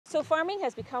So farming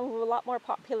has become a lot more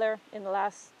popular in the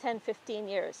last 10, 15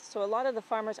 years. So a lot of the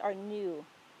farmers are new.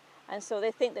 And so they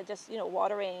think that just,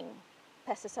 watering,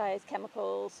 pesticides,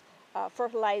 chemicals,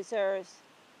 fertilizers.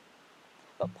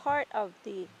 But part of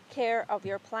the care of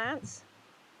your plants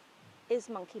is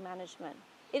monkey management.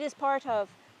 It is part of,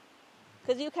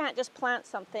 because you can't just plant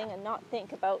something and not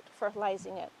think about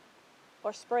fertilizing it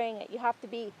or spraying it. You have to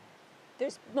be,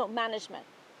 there's no management.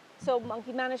 So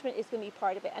monkey management is going to be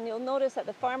part of it. And you'll notice that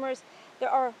the farmers,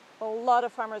 there are a lot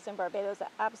of farmers in Barbados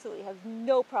that absolutely have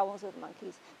no problems with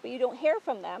monkeys. But you don't hear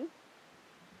from them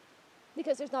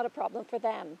because there's not a problem for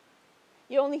them.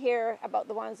 You only hear about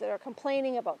the ones that are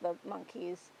complaining about the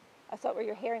monkeys. That's what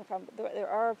you're hearing from. There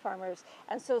are farmers.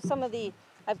 And so some of the,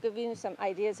 I've given you some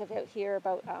ideas about here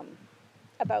about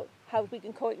how we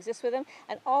can coexist with them.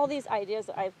 And all these ideas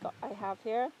that I have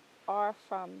here are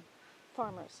from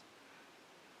farmers.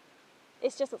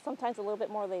 It's just sometimes a little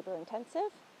bit more labor intensive.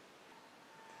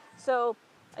 So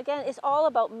again, it's all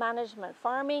about management.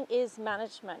 Farming is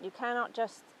management. You cannot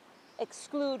just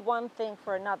exclude one thing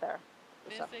for another.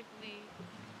 Basically,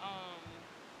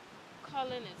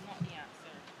 culling is not the answer.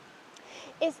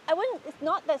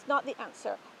 That's not the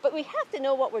answer, but we have to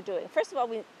know what we're doing. First of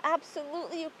all, you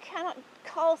cannot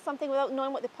cull something without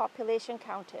knowing what the population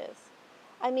count is.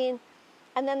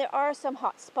 And then there are some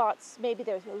hot spots. Maybe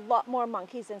there's a lot more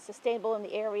monkeys than sustainable in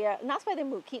the area, and that's why they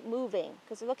keep moving,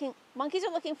 because monkeys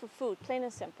are looking for food, plain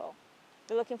and simple.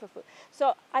 They're looking for food.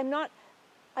 So I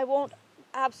won't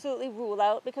absolutely rule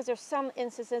out, because there's some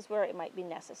instances where it might be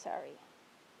necessary.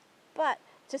 But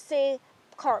to say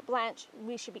carte blanche,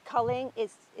 we should be culling,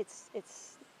 it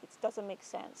doesn't make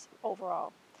sense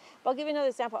overall. But I'll give you another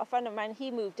example. A friend of mine, he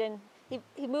moved in. He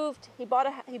built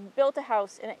a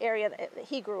house in an area that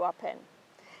he grew up in,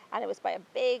 and it was by a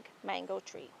big mango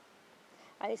tree.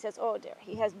 And he says, oh dear,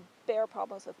 he has bear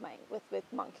problems with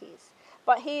monkeys.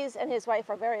 But he and his wife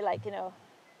are very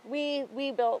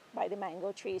we built by the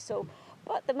mango tree. So,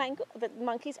 but the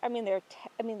monkeys,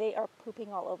 they are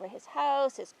pooping all over his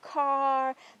house, his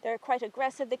car. They're quite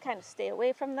aggressive. They kind of stay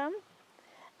away from them.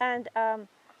 And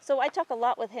so I talk a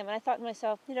lot with him, and I thought to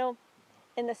myself, in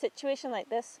a situation like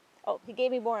this, he gave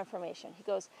me more information. He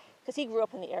goes, because he grew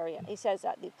up in the area. He says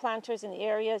that the planters in the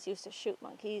areas used to shoot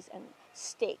monkeys and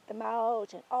stake them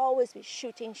out and always be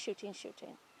shooting.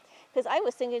 Because I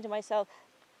was thinking to myself,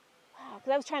 wow,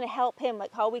 because I was trying to help him,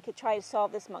 how we could try to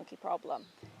solve this monkey problem.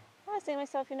 I was saying to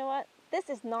myself, you know what? This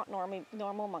is not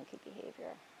normal monkey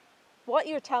behavior. What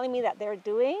you're telling me that they're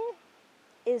doing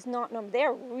is not normal.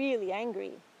 They're really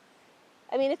angry.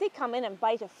 If they come in and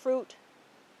bite a fruit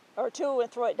or two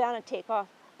and throw it down and take off,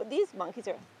 but these monkeys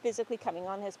are physically coming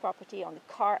on his property, on the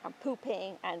car, and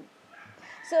pooping. And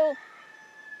so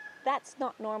that's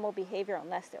not normal behavior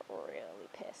unless they're really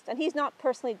pissed. And he's not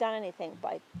personally done anything,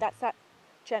 but that's that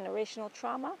generational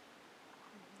trauma.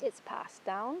 It's passed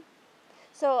down.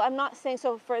 So I'm not saying,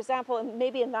 so for example,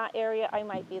 maybe in that area, I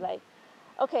might be like,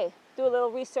 okay, do a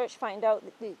little research, find out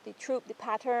the troop, the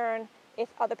pattern, if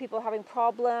other people are having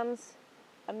problems.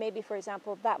 And maybe, for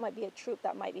example, that might be a troop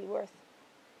that might be worth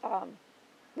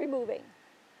removing.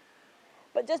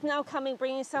 But just now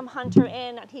bringing some hunter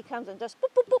in, and he comes and just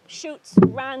boop, boop, boop, shoots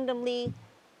randomly,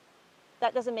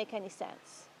 that doesn't make any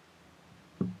sense.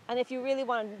 And if you really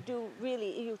want to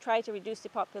you try to reduce the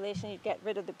population, you get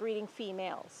rid of the breeding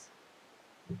females.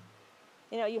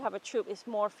 You have a troop, it's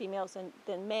more females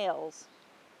than males.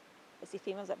 It's the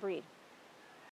females that breed.